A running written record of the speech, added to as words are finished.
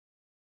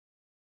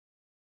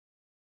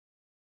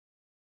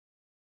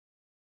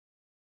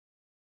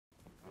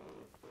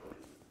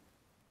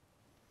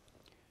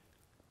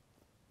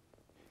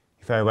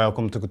very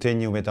welcome to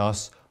continue with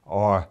us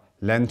our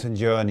Lenten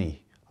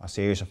journey, a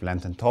series of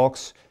Lenten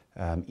talks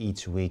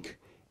each week.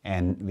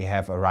 And we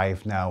have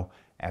arrived now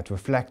at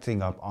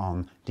reflecting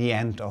upon the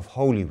end of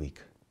Holy Week.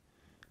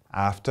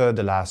 After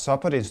the Last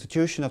Supper, the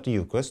institution of the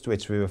Eucharist,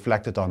 which we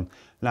reflected on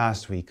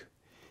last week,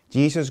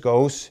 Jesus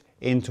goes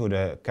into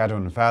the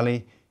Kidron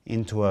Valley,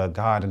 into a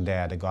garden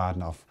there, the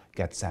Garden of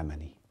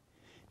Gethsemane.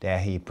 There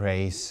he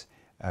prays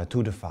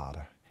to the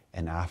Father.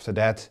 And after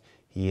that,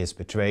 he is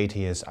betrayed,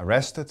 he is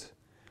arrested,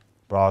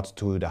 brought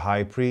to the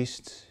high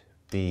priest,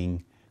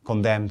 being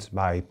condemned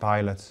by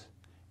Pilate,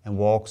 and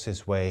walks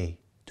his way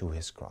to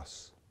his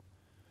cross.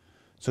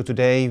 So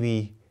today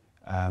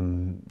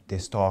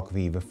this talk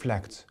we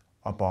reflect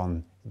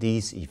upon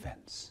these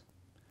events.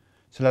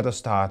 So let us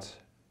start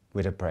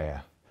with a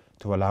prayer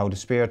to allow the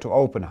Spirit to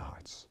open our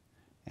hearts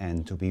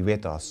and to be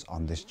with us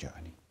on this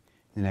journey.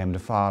 In the name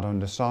of the Father,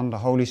 and the Son, the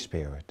Holy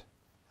Spirit.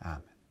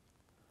 Amen.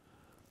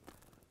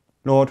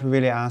 Lord, we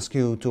really ask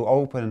you to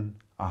open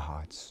our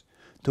hearts,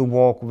 to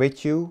walk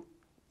with you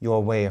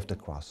your way of the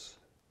cross,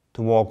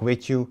 to walk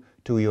with you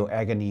to your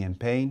agony and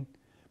pain,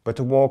 but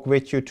to walk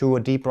with you to a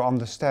deeper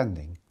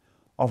understanding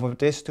of what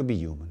it is to be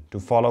human, to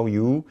follow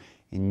you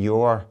in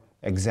your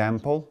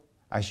example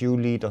as you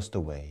lead us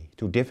the way,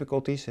 to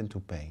difficulties and to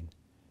pain,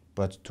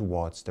 but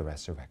towards the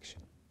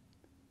resurrection.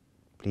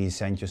 Please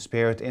send your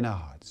Spirit in our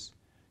hearts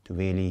to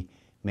really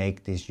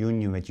make this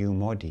union with you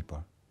more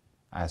deeper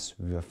as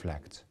we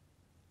reflect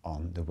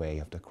on the way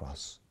of the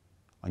cross,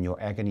 on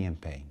your agony and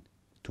pain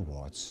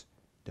towards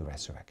the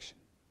resurrection.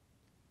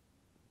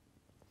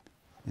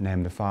 In the name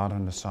of the Father,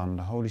 and the Son, and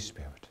the Holy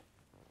Spirit.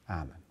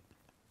 Amen.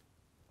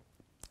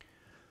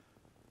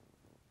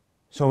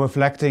 So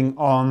reflecting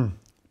on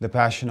the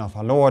Passion of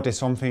our Lord is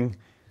something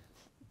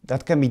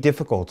that can be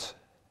difficult,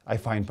 I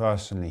find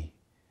personally.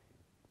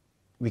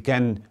 We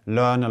can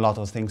learn a lot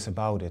of things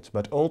about it,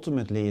 but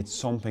ultimately it's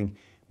something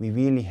we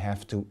really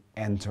have to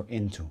enter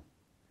into.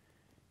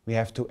 We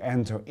have to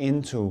enter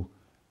into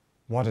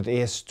what it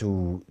is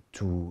to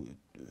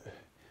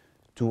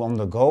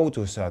undergo,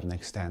 to a certain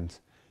extent,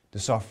 the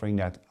suffering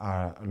that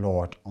our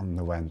Lord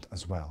underwent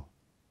as well.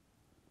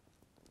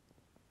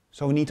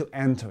 So we need to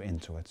enter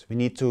into it. We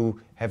need to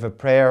have a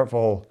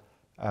prayerful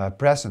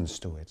presence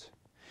to it.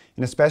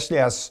 And especially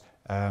as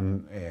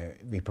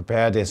we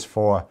prepare this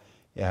for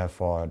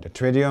the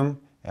Triduum,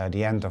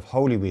 the end of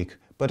Holy Week,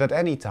 but at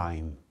any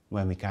time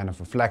when we kind of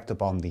reflect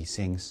upon these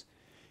things,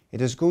 it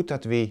is good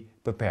that we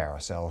prepare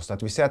ourselves,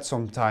 that we set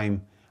some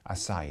time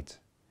aside.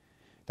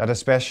 That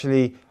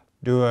especially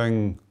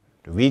during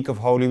the week of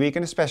Holy Week,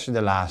 and especially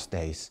the last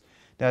days,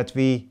 that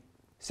we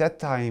set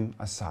time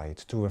aside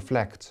to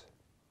reflect,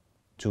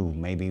 to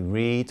maybe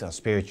read a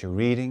spiritual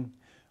reading,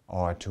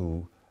 or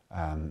to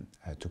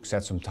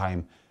set some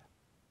time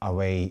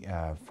away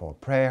for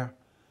prayer,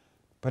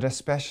 but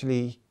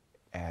especially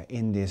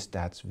in this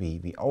that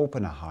we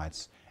open our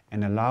hearts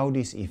and allow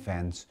these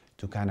events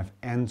to kind of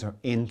enter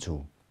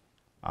into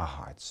our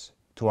hearts,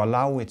 to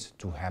allow it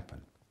to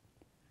happen.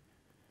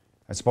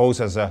 I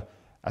suppose as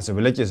a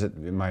religious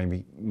we might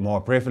be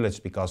more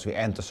privileged because we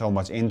enter so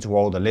much into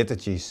all the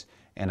liturgies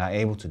and are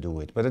able to do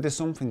it, but it is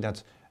something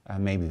that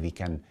maybe we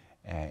can,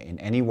 in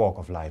any walk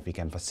of life, we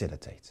can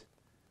facilitate.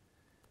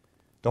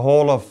 The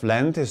whole of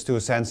Lent is to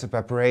a sense of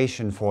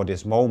preparation for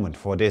this moment,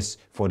 for this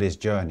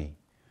journey,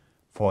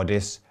 for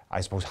this, I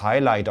suppose,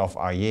 highlight of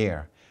our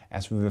year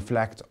as we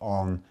reflect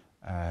on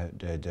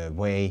the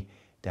way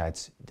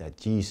that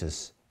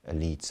Jesus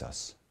leads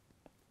us.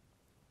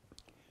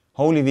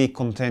 Holy Week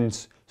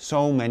contains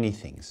so many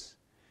things.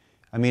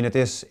 I mean,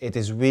 it's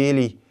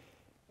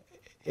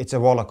a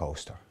roller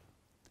coaster.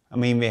 I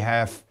mean, we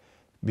have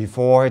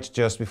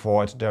just before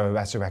it, the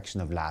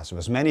resurrection of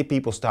Lazarus. Many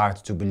people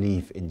start to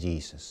believe in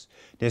Jesus.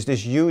 There's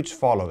this huge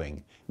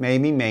following,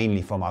 maybe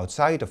mainly from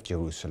outside of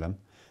Jerusalem,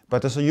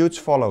 but there's a huge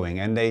following,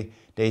 and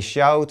they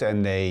shout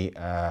and they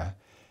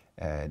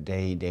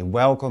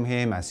welcome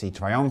him as he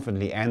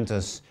triumphantly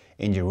enters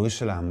in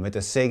Jerusalem with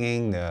the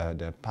singing,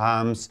 the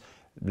palms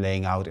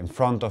laying out in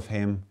front of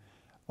him.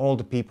 All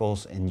the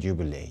peoples in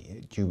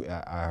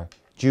are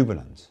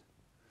jubilant.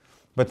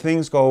 But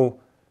things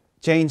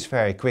change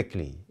very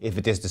quickly. If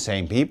it is the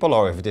same people,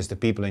 or if it is the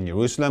people in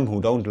Jerusalem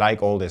who don't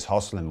like all this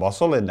hustle and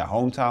bustle in their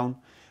hometown,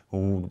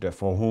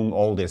 for whom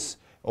all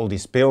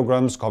these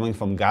pilgrims coming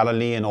from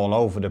Galilee and all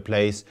over the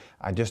place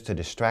are just a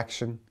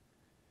distraction.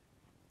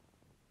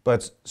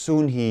 But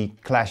soon he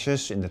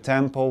clashes in the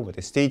temple with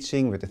his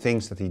teaching, with the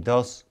things that he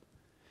does,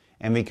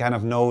 and we kind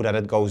of know that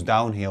it goes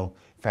downhill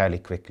fairly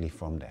quickly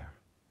from there.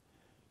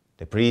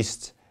 The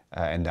priests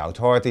and the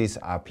authorities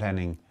are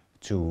planning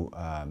to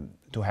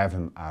have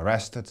him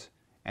arrested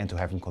and to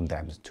have him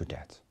condemned to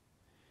death.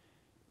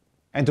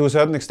 And to a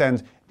certain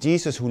extent,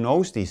 Jesus, who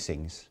knows these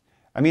things,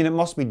 I mean, it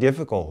must be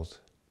difficult.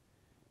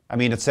 I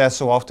mean, it says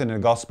so often in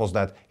the Gospels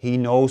that he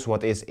knows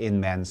what is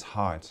in man's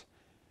heart.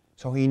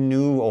 So he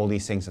knew all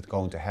these things that are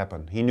going to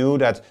happen. He knew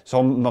that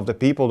some of the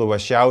people who were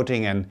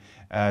shouting and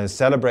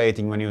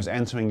celebrating when he was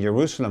entering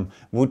Jerusalem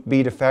would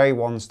be the very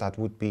ones that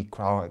would be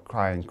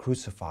crying,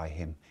 "Crucify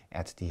him,"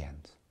 at the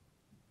end.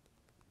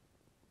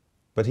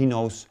 but he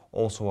knows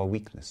also our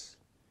weakness.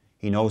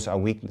 He knows our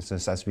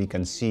weaknesses, as we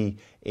can see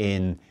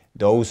in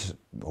those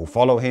who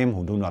follow him,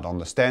 who do not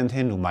understand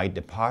him, who might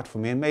depart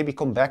from him, maybe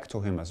come back to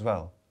him as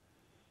well.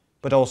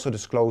 But also the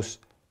close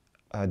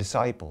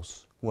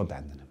disciples who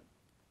abandon him.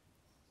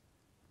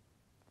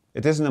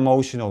 It is an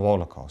emotional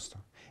roller coaster.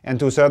 And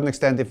to a certain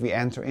extent, if we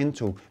enter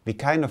into, we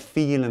kind of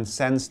feel and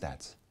sense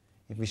that,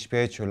 if we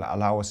spiritually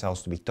allow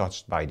ourselves to be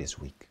touched by this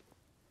week.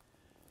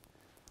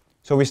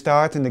 So we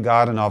start in the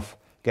Garden of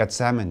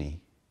Gethsemane,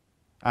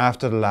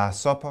 after the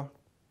Last Supper,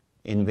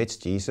 in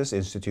which Jesus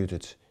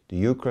instituted the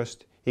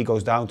Eucharist. He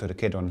goes down to the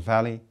Kidron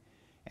Valley,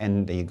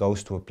 and he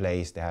goes to a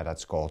place there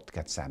that's called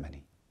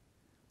Gethsemane.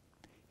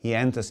 He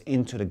enters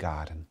into the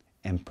garden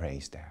and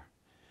prays there.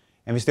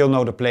 And we still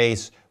know the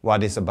place,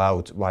 what is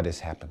about, what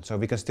has happened. So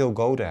we can still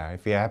go there.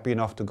 If we are happy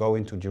enough to go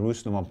into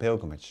Jerusalem on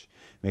pilgrimage,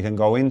 we can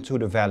go into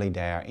the valley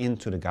there,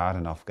 into the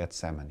Garden of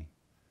Gethsemane.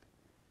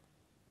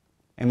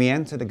 And we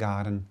enter the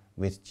garden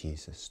with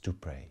Jesus to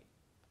pray.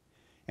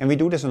 And we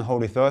do this on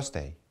Holy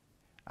Thursday.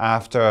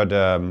 After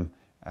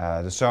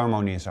the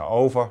ceremonies are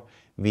over,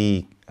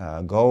 we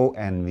go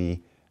and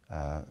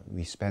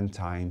we spend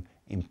time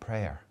in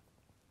prayer.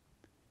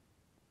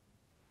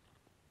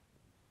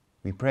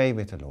 We pray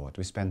with the Lord,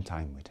 we spend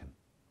time with him.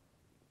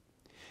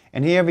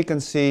 And here we can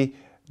see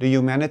the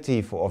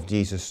humanity of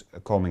Jesus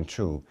coming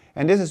through.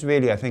 And this is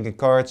really, I think,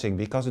 encouraging,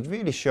 because it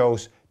really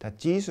shows that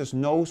Jesus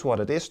knows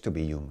what it is to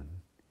be human.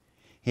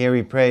 Here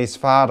he prays,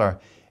 Father,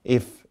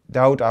 if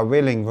thou art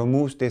willing,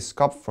 remove this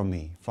cup from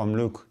me, from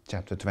Luke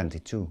chapter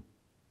 22.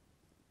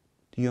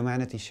 The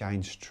humanity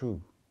shines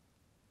through.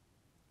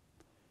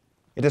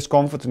 It is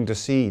comforting to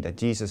see that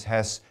Jesus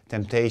has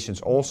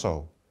temptations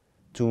also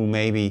to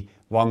maybe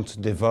want to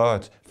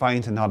divert,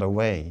 find another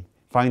way,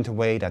 find a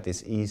way that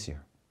is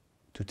easier,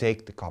 to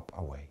take the cup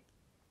away.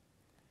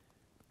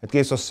 It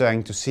gives us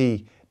strength to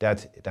see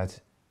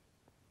that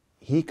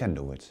he can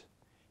do it.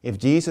 If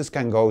Jesus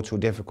can go through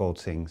difficult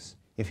things,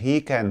 if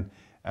he can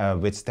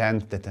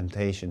withstand the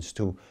temptations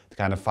to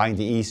kind of find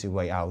the easy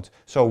way out,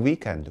 so we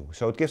can do.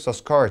 So it gives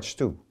us courage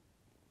too,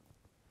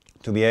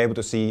 to be able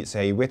to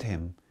say with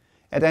him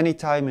at any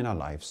time in our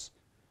lives,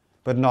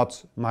 but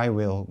not my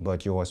will,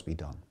 but yours be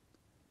done.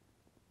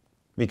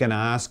 We can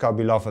ask our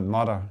beloved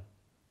mother,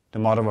 the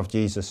mother of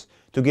Jesus,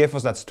 to give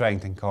us that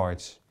strength and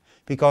courage,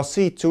 because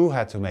she too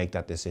had to make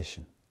that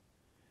decision.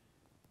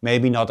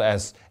 Maybe not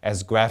as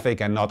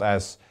graphic and not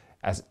as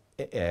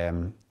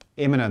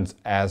imminent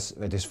as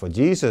it is for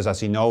Jesus, as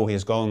he knows he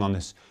is going on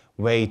his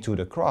way to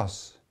the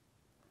cross.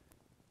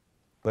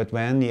 But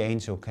when the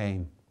angel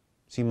came,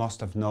 she must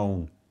have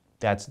known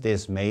that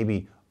this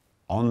maybe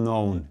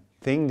unknown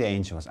thing the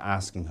angel was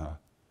asking her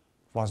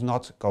was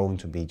not going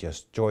to be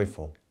just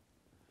joyful,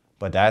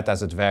 but that,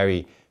 as it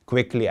very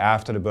quickly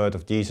after the birth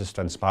of Jesus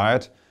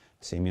transpired,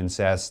 Simeon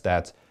says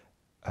that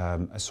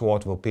a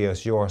sword will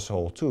pierce your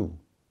soul too,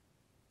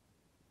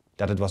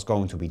 that it was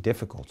going to be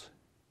difficult.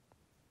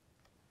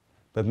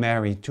 But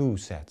Mary too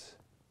said,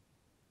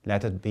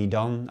 let it be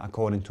done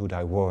according to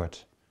thy word,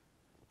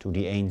 to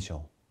the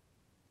angel.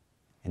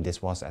 And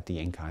this was at the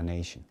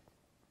incarnation.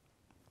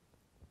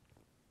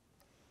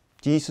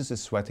 Jesus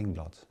is sweating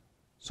blood.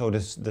 So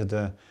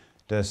the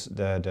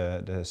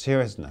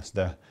seriousness,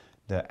 the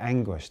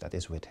anguish that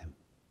is with him.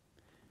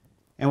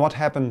 And what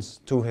happens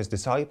to his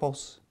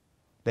disciples?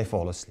 They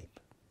fall asleep.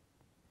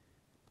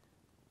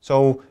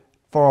 So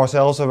for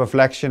ourselves, a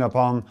reflection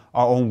upon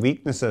our own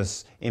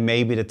weaknesses in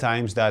maybe the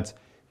times that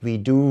we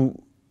do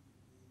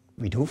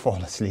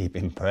fall asleep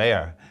in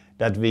prayer,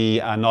 that we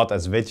are not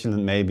as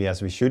vigilant maybe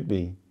as we should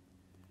be.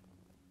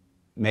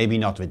 Maybe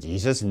not with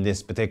Jesus in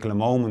this particular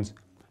moment,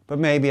 but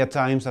maybe at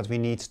times that we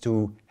need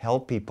to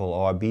help people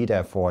or be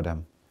there for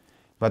them.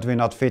 But we're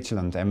not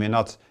vigilant, and we're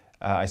not,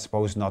 I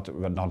suppose, not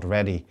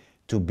ready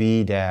to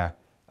be there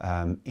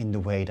in the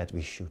way that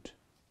we should.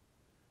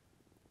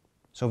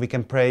 So we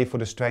can pray for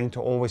the strength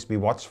to always be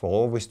watchful,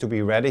 always to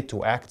be ready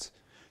to act,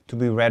 to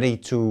be ready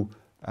to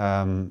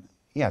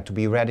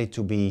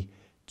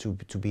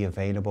be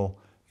available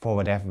for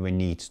whatever we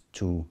need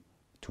to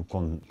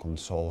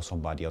console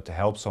somebody or to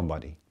help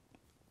somebody.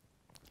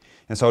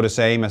 And so the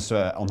same as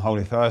on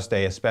Holy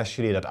Thursday,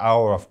 especially that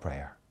hour of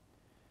prayer,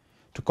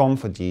 to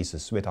comfort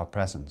Jesus with our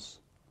presence,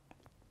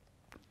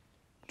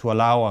 to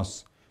allow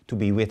us to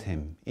be with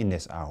him in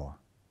this hour,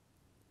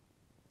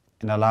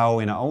 and allow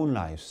in our own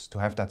lives to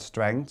have that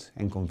strength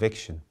and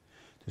conviction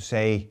to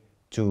say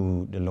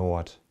to the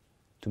Lord,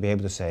 to be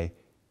able to say,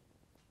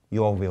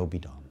 your will be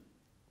done.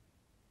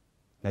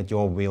 Let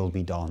your will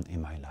be done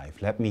in my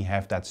life. Let me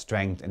have that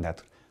strength and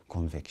that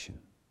conviction.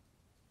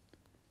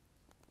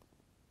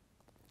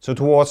 So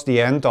towards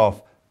the end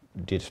of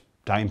this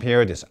time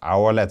period, this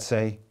hour, let's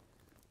say,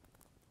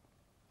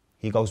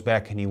 he goes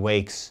back and he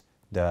wakes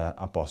the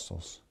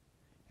apostles.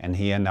 And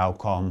here now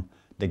come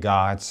the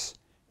guards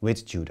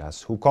with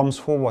Judas, who comes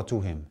forward to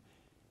him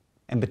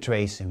and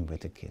betrays him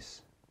with a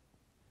kiss.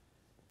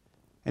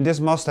 And this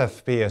must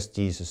have pierced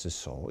Jesus'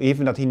 soul,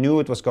 even that he knew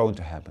it was going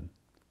to happen.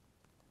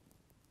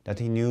 That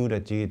he knew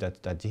that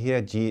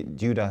here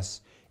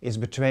Judas is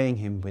betraying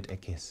him with a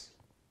kiss.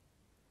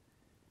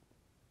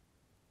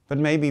 But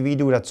maybe we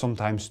do that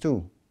sometimes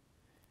too.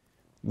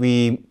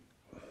 We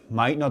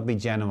might not be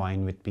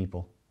genuine with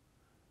people.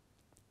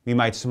 We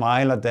might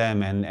smile at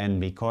them and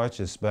be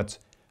courteous, but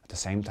at the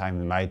same time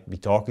we might be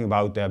talking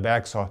about their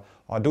backs or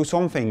do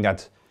something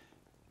that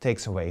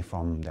takes away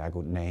from their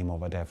good name or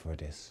whatever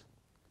it is.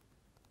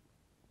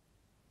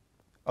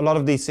 A lot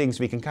of these things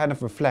we can kind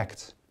of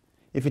reflect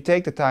if we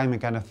take the time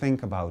and kind of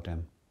think about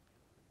them.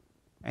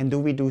 And do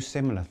we do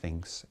similar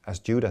things as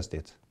Judas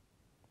did?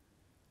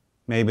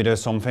 Maybe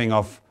there's something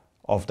of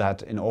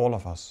that in all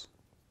of us.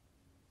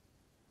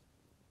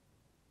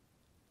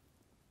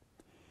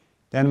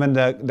 Then when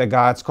the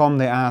guards come,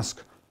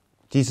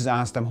 Jesus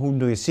asks them, "Whom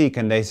do you seek?"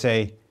 And they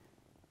say,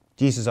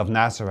 "Jesus of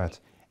Nazareth."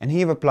 And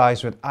he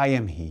replies with, "I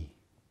am he."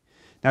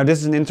 Now this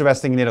is an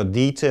interesting little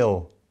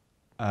detail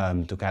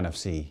to kind of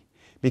see.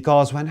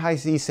 Because when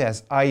he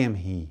says, "I am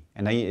he,"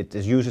 and it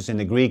is uses in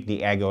the Greek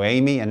the ego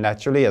eimi, and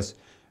naturally, as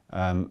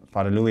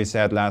Father Louis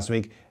said last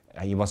week,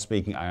 he was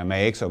speaking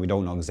Aramaic, so we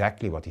don't know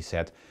exactly what he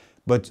said.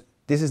 But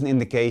this is an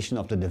indication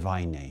of the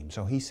divine name.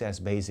 So he says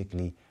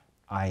basically,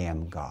 "I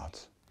am God."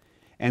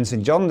 And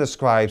St. John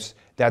describes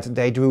that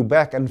they drew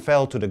back and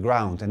fell to the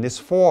ground. And this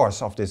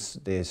force of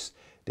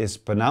this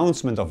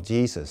pronouncement of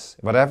Jesus,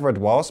 whatever it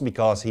was,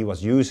 because he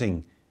was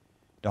using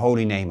the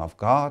holy name of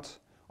God,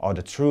 or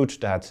the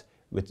truth that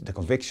with the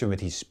conviction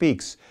which he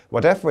speaks,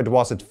 whatever it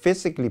was, it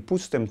physically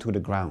pushed them to the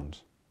ground.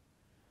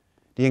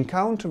 The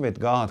encounter with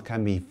God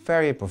can be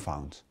very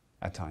profound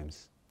at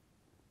times.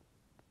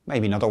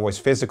 Maybe not always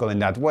physical in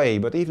that way,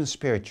 but even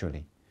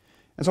spiritually.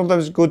 And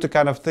sometimes it's good to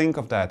kind of think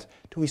of that.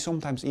 Do we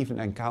sometimes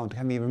even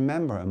can we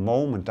remember a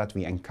moment that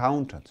we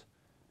encountered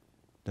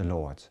the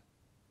Lord?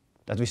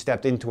 That we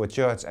stepped into a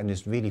church and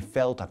just really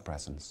felt that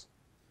presence?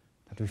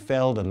 That we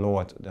felt that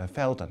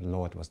the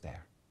Lord was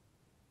there?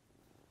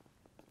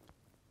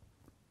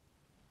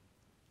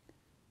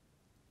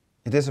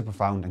 It is a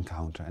profound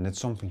encounter, and it's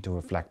something to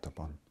reflect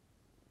upon.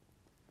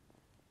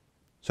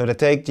 So they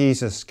take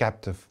Jesus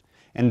captive,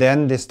 and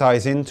then this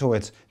ties into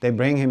it. They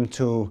bring him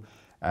to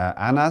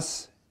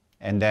Annas,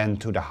 and then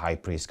to the high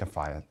priest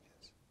Caiaphas.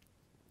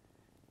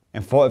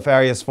 And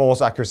various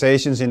false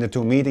accusations in the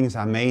two meetings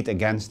are made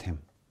against him.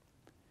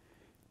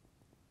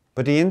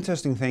 But the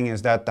interesting thing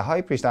is that the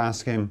high priest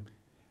asks him,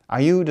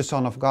 "Are you the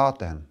Son of God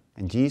then?"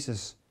 And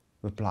Jesus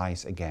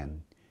replies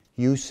again,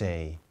 "You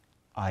say,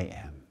 I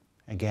am."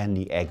 Again,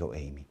 the ego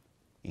eimi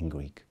in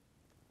Greek.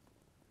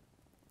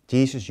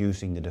 Jesus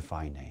using the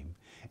divine name.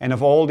 And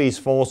of all these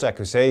false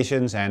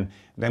accusations and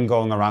them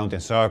going around in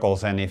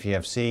circles, and if you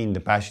have seen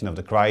the Passion of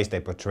the Christ, they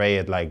portray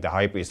it like the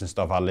high priest and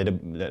stuff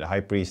the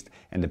high priest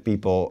and the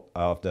people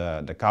of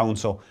the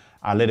council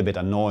are a little bit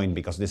annoyed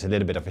because this is a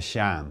little bit of a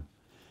sham.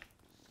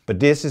 But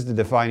this is the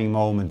defining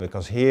moment,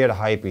 because here the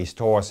high priest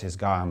tears his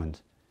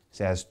garment,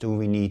 says,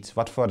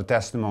 what further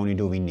testimony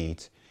do we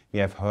need? We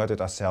have heard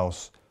it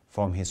ourselves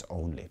from his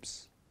own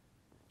lips.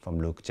 From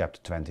Luke chapter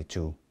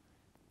 22,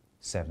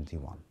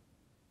 71.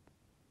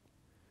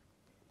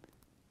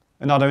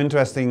 Another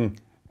interesting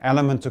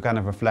element to kind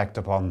of reflect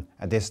upon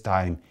at this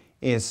time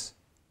is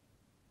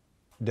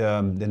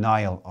the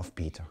denial of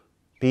Peter.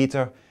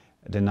 Peter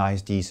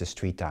denies Jesus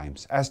 3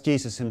 times, as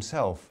Jesus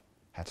himself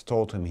had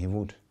told him he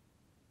would.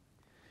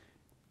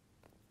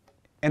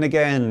 And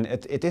again,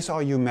 it is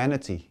our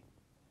humanity,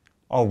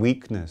 our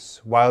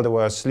weakness. While they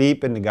were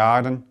asleep in the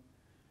garden,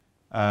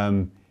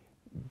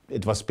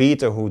 it was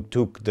Peter who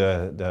took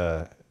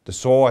the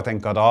sword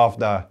and cut off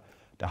the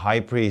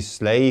high priest's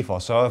slave or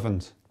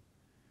servant.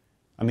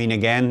 I mean,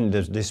 again,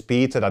 this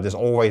Peter that is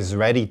always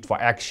ready for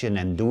action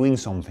and doing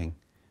something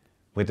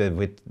with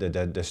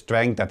the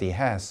strength that he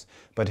has.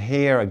 But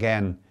here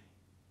again,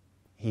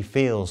 he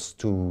fails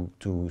to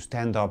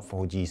stand up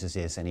for who Jesus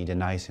is, and he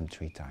denies him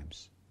 3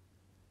 times.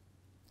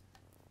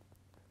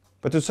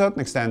 But to a certain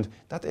extent,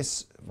 that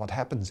is what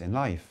happens in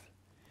life.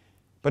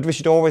 But we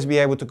should always be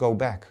able to go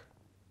back.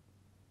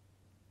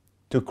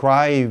 To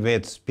cry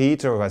with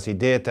Peter as he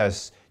did,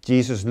 as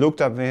Jesus looked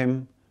at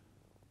him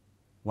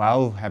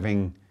while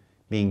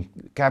being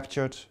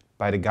captured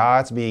by the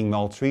guards, being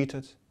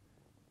maltreated.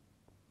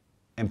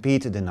 And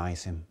Peter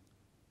denies him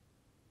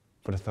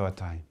for the 3rd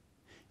time.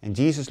 And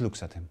Jesus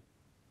looks at him.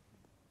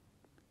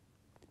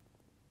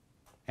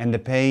 And the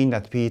pain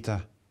that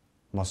Peter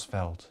must have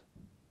felt,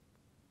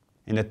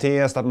 and the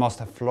tears that must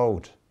have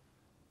flowed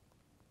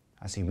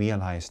as he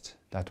realized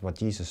that what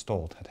Jesus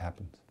told had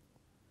happened.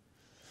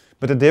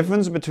 But the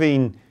difference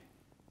between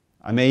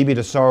maybe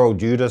the sorrow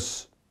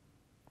Judas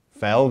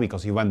fell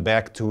because he went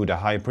back to the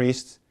high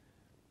priest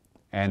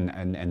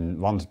and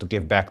wanted to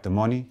give back the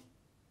money,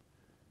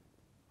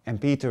 and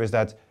Peter, is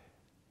that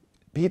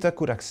Peter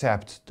could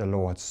accept the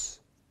Lord's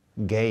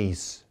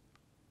gaze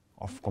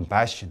of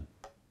compassion.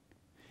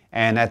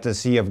 And at the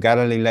Sea of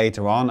Galilee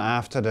later on,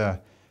 after the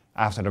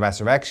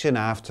resurrection,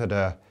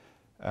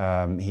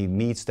 he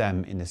meets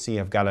them in the Sea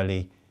of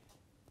Galilee,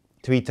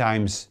 3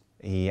 times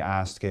he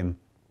asked him,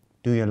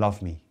 "Do you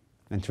love me?"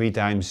 And 3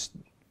 times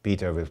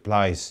Peter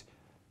replies,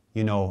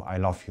 "You know I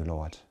love you,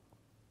 Lord."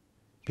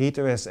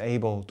 Peter is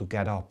able to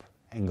get up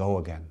and go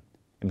again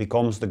and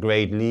becomes the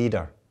great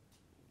leader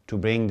to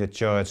bring the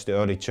church, the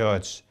early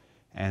church,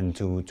 and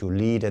to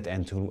lead it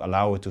and to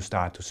allow it to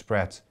start to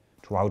spread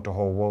throughout the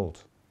whole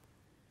world.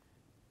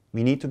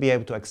 We need to be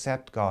able to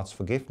accept God's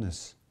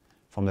forgiveness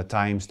from the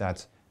times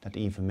that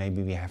even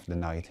maybe we have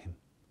denied Him.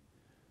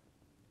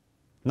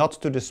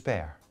 Not to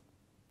despair.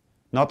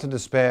 Not to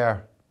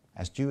despair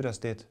as Judas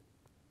did,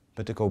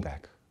 but to go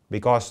back.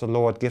 Because the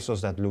Lord gives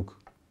us that look.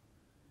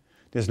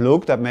 This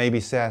look that maybe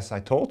says, I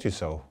told you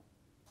so.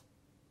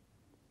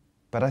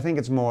 But I think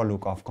it's more a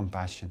look of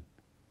compassion.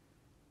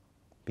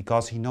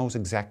 Because He knows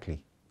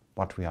exactly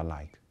what we are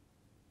like.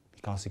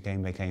 Because He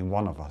became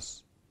one of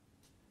us.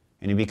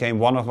 And He became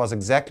one of us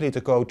exactly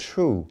to go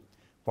through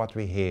what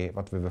we hear,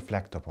 what we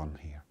reflect upon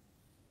here.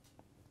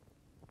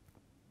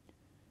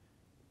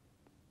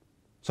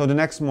 So the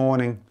next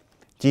morning,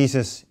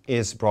 Jesus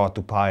is brought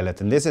to Pilate.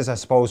 And this is, I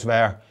suppose,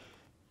 where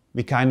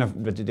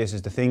this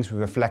is the things we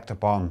reflect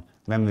upon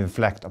when we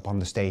reflect upon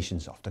the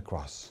stations of the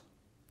cross.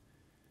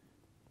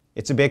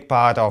 It's a big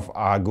part of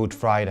our Good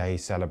Friday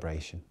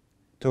celebration,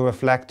 to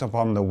reflect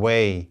upon the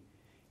way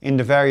in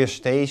the various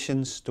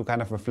stations, to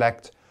kind of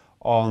reflect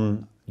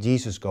on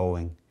Jesus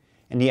going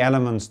and the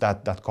elements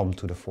that come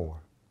to the fore.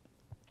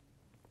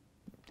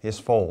 His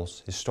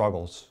falls, His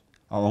struggles,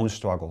 our own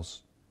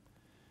struggles,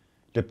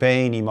 the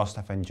pain He must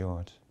have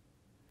endured.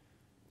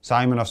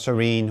 Simon of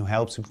Cyrene, who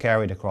helps Him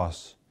carry the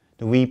cross,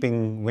 the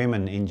weeping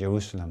women in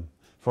Jerusalem,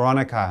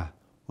 Veronica,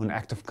 who an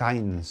act of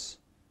kindness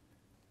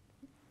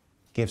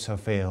gives her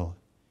veil,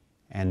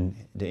 and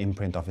the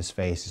imprint of His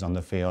face is on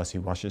the veil as He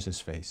washes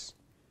His face.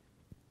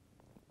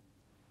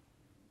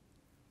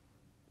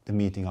 The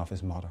meeting of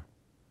His mother.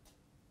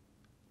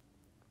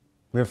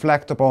 We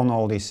reflect upon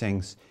all these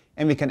things,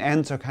 and we can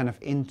enter kind of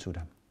into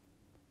them,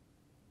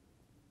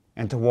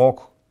 and to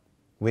walk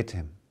with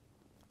Him.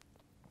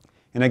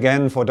 And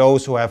again, for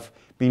those who have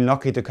been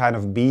lucky to kind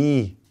of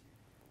be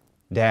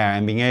there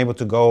and being able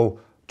to go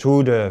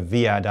through the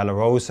Via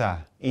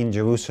Dolorosa in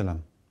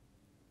Jerusalem,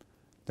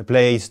 the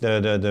place,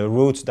 the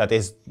route that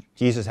is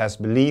Jesus has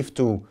believed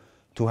to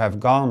have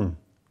gone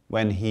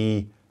when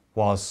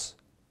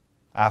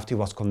after he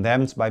was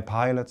condemned by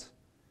Pilate,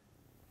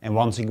 and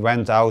once he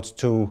went out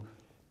to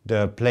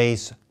the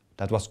place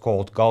that was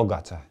called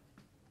Golgotha,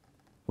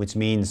 which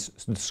means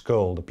the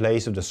skull, the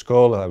place of the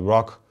skull, a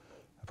rock,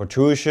 a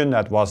protrusion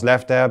that was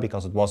left there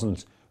because it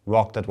wasn't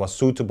rock that was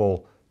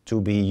suitable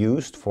to be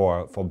used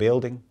for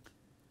building,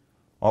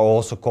 or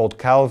also called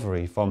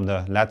Calvary from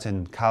the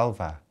Latin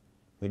calva,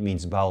 which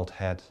means bald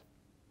head.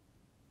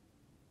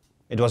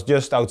 It was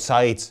just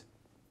outside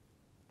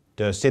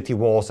the city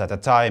walls at the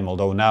time,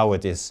 although now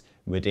it is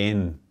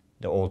within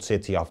the old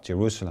city of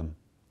Jerusalem.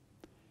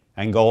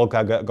 And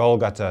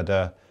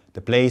Golgotha,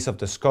 the place of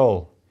the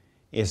skull,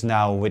 is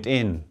now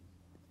within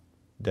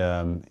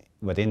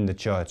the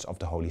church of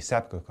the Holy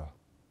Sepulchre.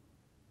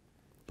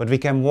 But we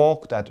can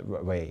walk that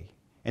way.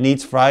 And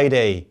each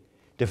Friday,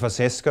 the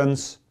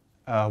Franciscans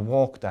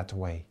walk that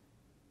way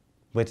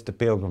with the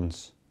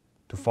pilgrims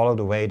to follow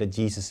the way that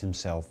Jesus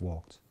Himself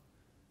walked.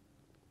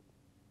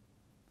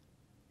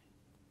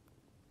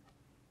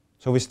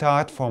 So we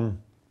start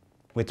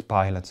with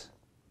Pilate,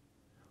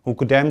 who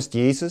condemns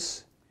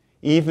Jesus,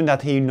 even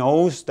that he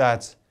knows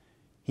that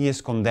he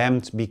is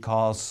condemned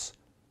because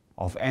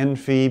of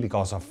envy,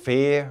 because of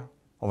fear,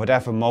 or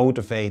whatever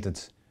motivated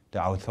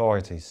the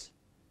authorities.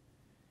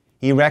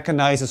 He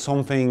recognizes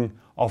something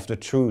of the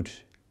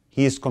truth.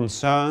 He is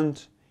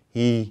concerned,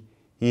 he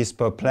is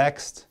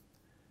perplexed,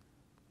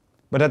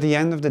 but at the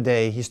end of the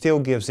day, he still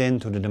gives in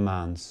to the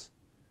demands.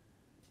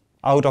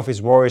 Out of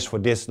his worries for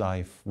this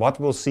life, what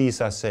will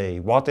Caesar say?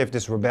 What if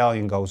this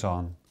rebellion goes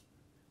on?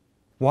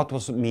 What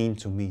does it mean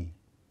to me?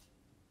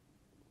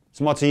 It's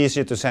much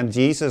easier to send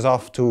Jesus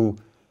off to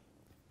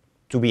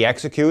be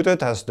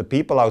executed, as the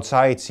people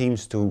outside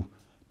seems to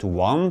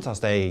want,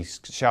 as they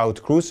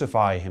shout,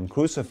 crucify him,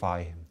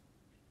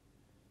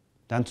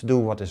 than to do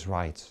what is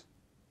right,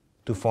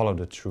 to follow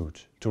the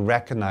truth, to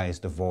recognize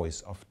the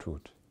voice of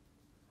truth.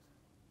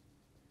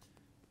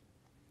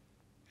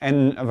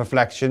 And a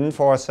reflection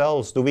for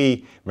ourselves, do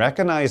we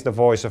recognize the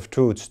voice of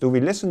truth? Do we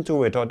listen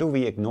to it, or do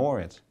we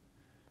ignore it?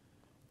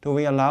 Do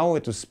we allow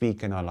it to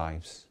speak in our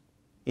lives?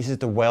 Is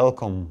it a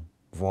welcome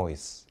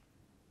voice?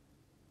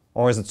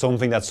 Or is it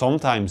something that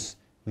sometimes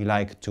we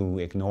like to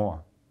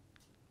ignore?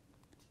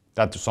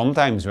 That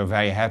sometimes we're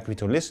very happy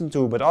to listen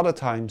to, but other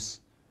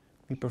times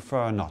we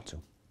prefer not to.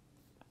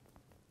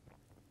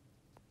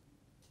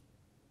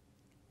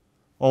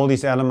 All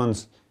these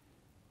elements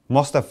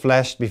must have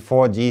flashed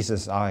before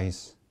Jesus'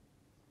 eyes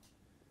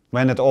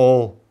when it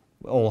all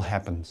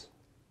happened.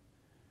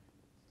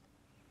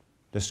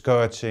 The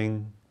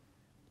scourging,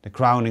 the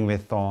crowning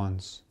with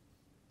thorns,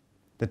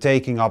 the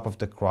taking up of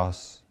the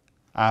cross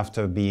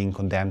after being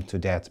condemned to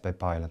death by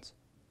Pilate.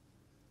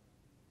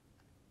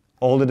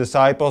 All the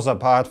disciples,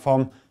 apart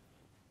from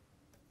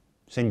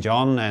St.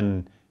 John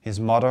and his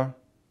mother,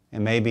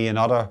 and maybe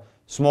another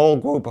small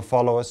group of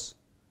followers,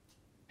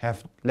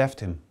 have left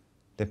him,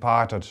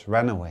 departed,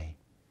 ran away.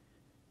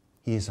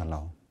 he is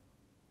alone.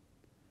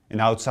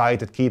 And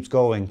outside it keeps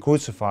going,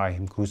 crucify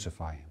him,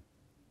 crucify him.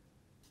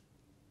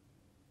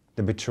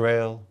 The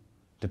betrayal,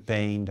 the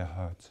pain, the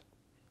hurt.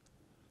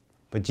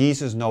 But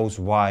Jesus knows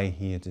why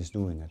he is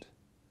doing it.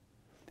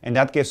 And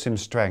that gives him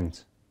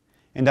strength.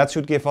 And that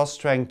should give us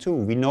strength too.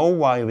 We know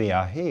why we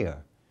are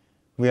here.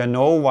 We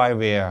know why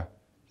we are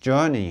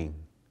journeying.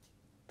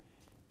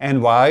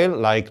 And while,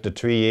 like the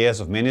 3 years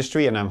of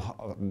ministry, and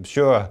I'm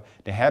sure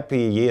the happy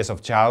years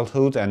of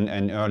childhood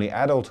and early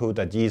adulthood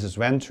that Jesus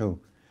went through,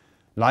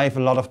 life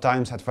a lot of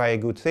times had very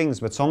good things,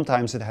 but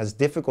sometimes it has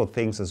difficult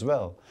things as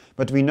well.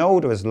 But we know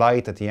there is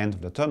light at the end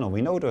of the tunnel.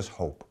 We know there's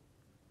hope.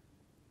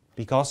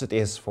 Because it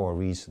is for a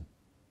reason.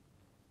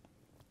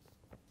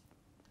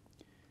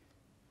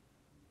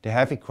 The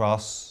heavy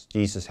cross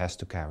Jesus has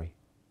to carry.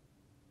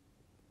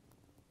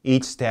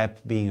 Each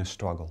step being a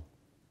struggle.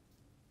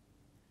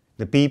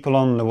 The people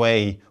on the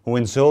way who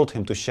insulted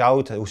him,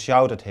 who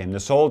shouted him, the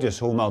soldiers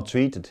who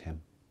maltreated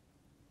him.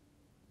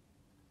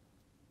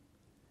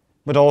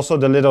 But also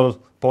the little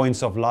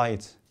points of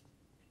light.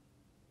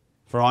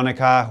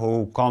 Veronica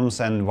who comes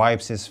and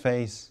wipes his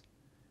face.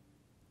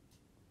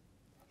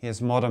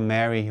 His mother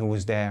Mary who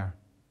is there,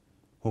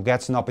 who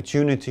gets an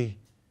opportunity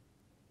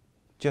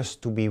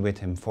just to be with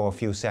him for a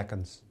few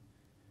seconds.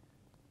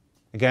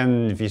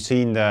 Again, if you've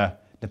seen the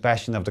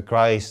Passion of the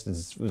Christ,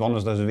 it's one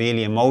of those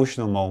really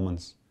emotional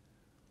moments.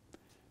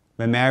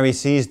 When Mary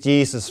sees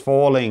Jesus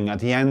falling at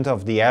the end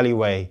of the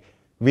alleyway,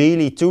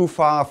 really too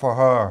far for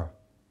her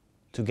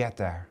to get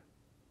there.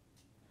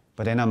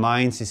 But in her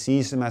mind she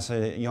sees him as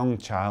a young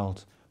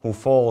child who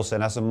falls,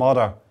 and as a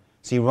mother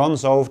she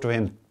runs over to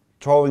him,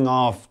 throwing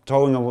over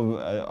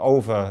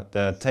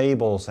the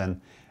tables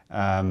and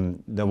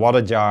the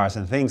water jars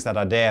and things that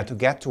are there to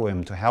get to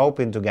him, to help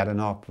him to get him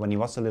up when he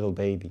was a little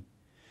baby.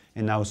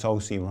 And now so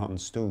she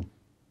runs too,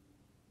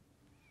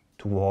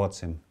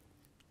 towards him,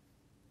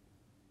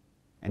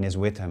 and is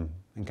with him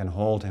and can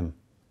hold him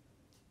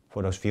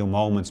for those few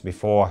moments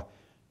before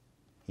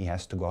he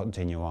has to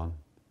continue on.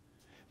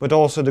 But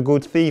also the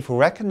good thief who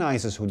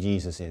recognizes who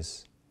Jesus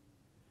is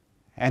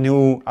and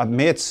who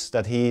admits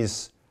that he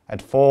is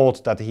at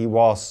fault, that he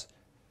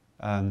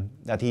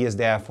is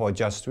there for a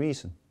just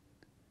reason,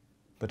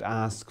 but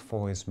ask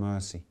for his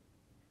mercy.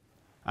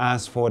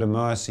 Ask for the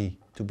mercy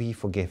to be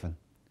forgiven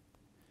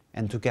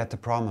and to get the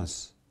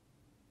promise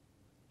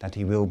that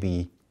he will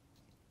be,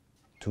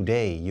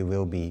 today you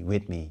will be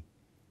with me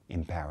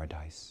in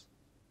paradise.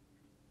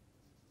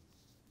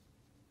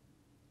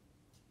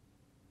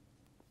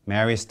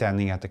 Mary is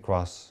standing at the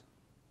cross.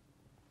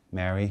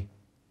 Mary,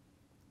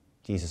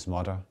 Jesus'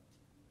 mother,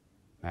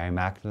 Mary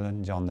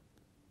Magdalene, John.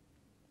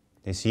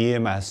 They see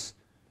him as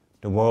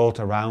the world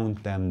around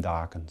them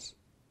darkens,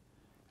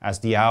 as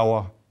the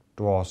hour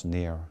draws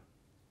nearer.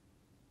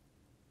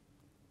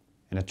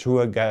 And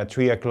at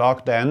 3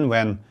 o'clock then,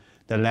 when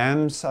the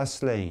lambs are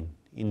slain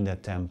in the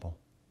temple,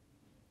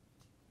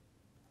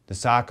 the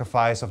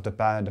sacrifice of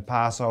the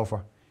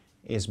Passover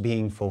is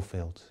being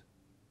fulfilled.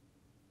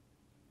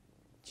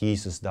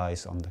 Jesus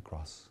dies on the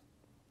cross.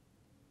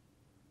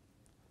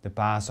 The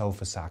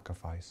Passover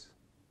sacrifice.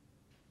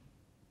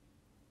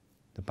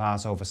 The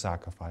Passover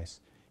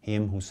sacrifice.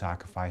 Him who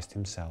sacrificed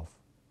himself.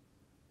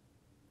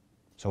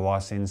 So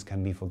our sins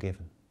can be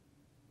forgiven.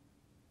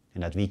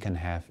 And that we can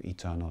have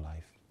eternal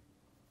life.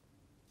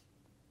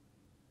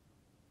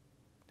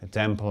 The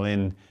temple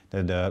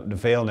the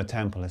veil in the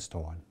temple is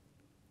torn.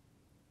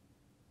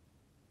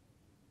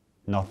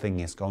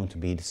 Nothing is going to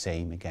be the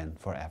same again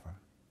forever.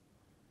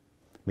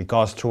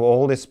 Because through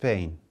all this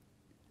pain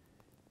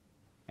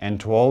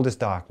and through all this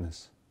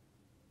darkness,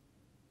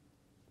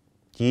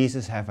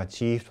 Jesus has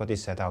achieved what he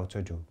set out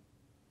to do.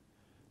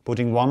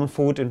 Putting one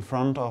foot in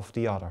front of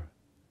the other.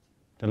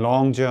 The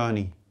long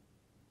journey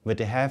with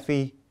the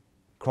heavy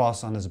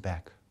cross on his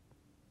back.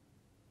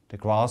 The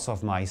cross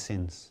of my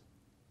sins.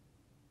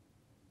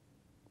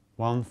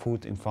 One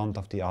foot in front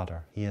of the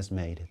other, he has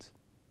made it.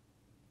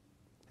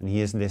 And he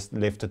is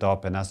lifted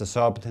up, and as the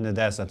serpent in the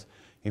desert,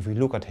 if we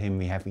look at him,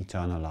 we have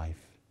eternal life.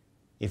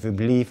 If we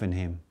believe in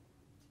him,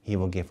 he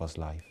will give us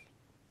life.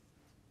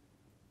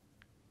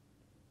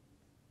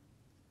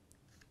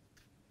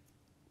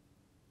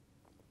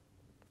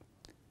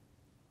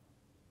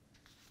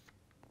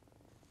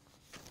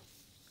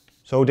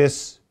 So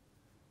these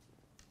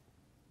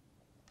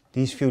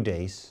few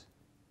days,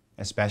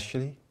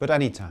 especially, but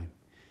any time,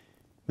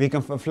 we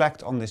can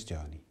reflect on this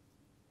journey.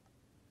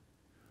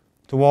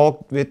 To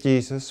walk with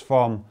Jesus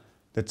from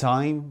the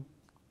time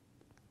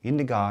in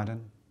the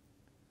garden,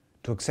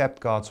 to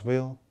accept God's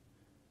will,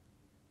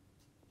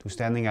 to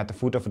standing at the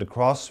foot of the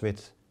cross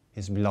with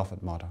his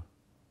beloved mother.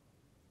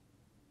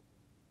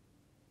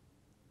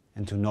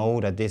 And to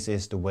know that this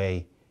is the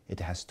way it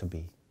has to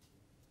be.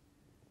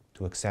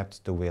 To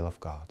accept the will of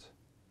God.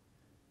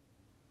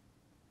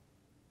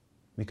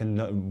 We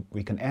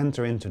can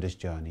enter into this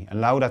journey,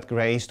 allow that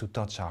grace to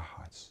touch our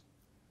hearts,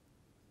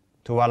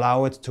 to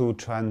allow it to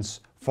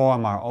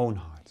transform our own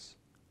hearts,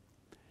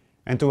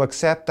 and to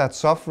accept that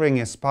suffering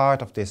is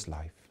part of this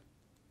life.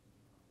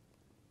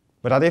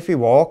 But that if we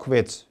walk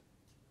with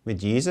with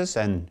Jesus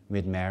and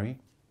with Mary,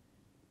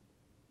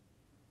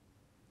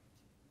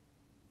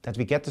 that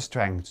we get the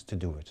strength to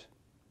do it.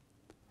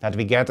 That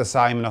we get a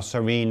Simon of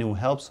Cyrene who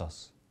helps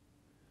us.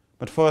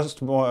 But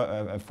foremostly,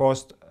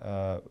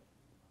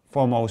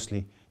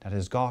 that it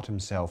is God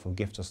Himself who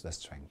gives us the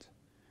strength.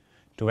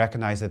 To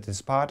recognize that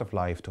it's part of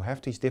life to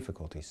have these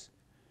difficulties,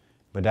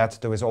 but that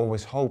there is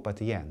always hope at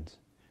the end.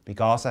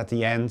 Because at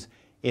the end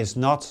is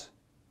not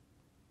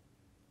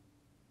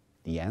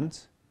the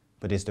end,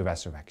 but is the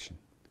resurrection.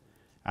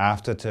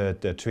 After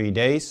the 3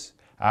 days,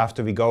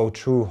 after we go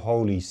through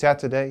Holy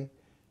Saturday,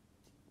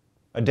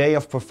 a day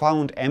of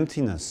profound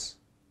emptiness,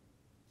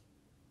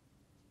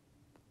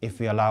 if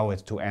we allow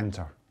it to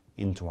enter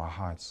into our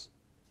hearts,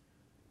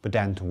 but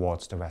then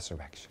towards the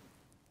resurrection.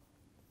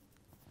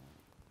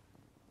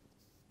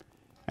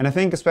 And I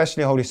think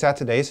especially Holy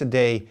Saturday is a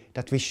day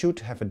that we should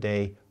have a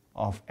day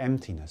of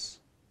emptiness.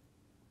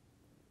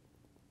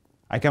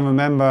 I can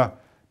remember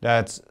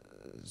that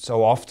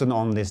so often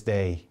on this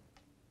day,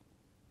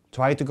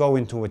 try to go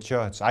into a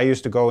church. I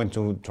used to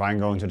try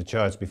and go into the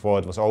church before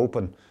it was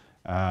open,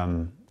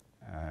 and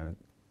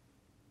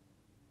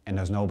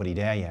there's nobody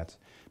there yet.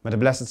 But the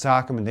Blessed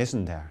Sacrament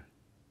isn't there,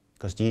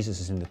 because Jesus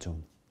is in the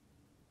tomb.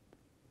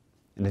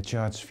 And the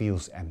church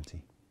feels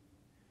empty.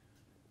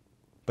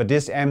 But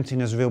this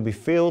emptiness will be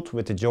filled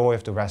with the joy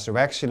of the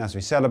resurrection as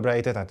we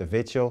celebrate it at the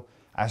vigil,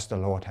 as the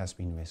Lord has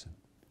been risen.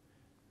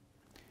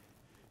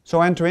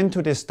 So enter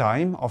into this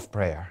time of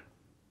prayer.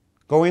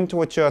 Go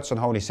into a church on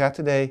Holy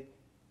Saturday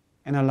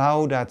and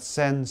allow that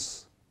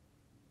sense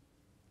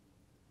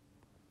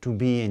to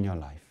be in your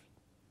life.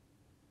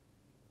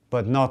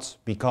 But not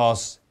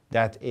because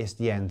that is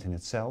the end in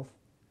itself.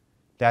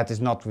 That is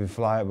not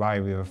why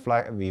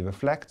we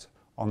reflect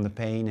on the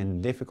pain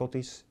and the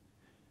difficulties,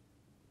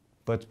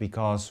 but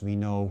because we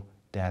know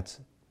that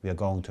we are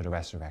going to the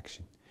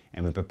resurrection.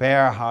 And we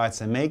prepare our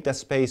hearts and make that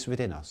space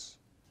within us,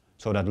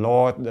 so that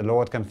the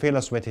Lord can fill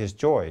us with His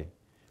joy,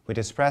 with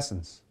His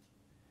presence,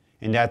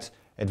 and that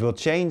it will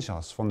change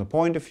us from the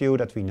point of view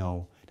that we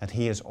know that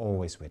He is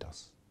always with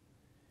us.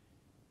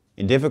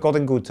 In difficult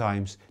and good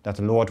times, that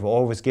the Lord will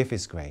always give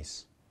His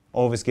grace,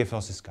 always give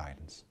us His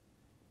guidance,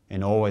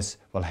 and always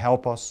will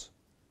help us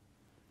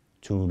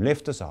to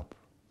lift us up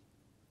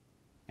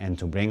and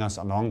to bring us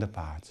along the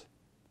path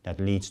that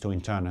leads to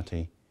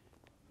eternity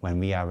when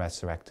we are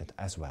resurrected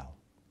as well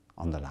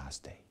on the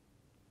last day.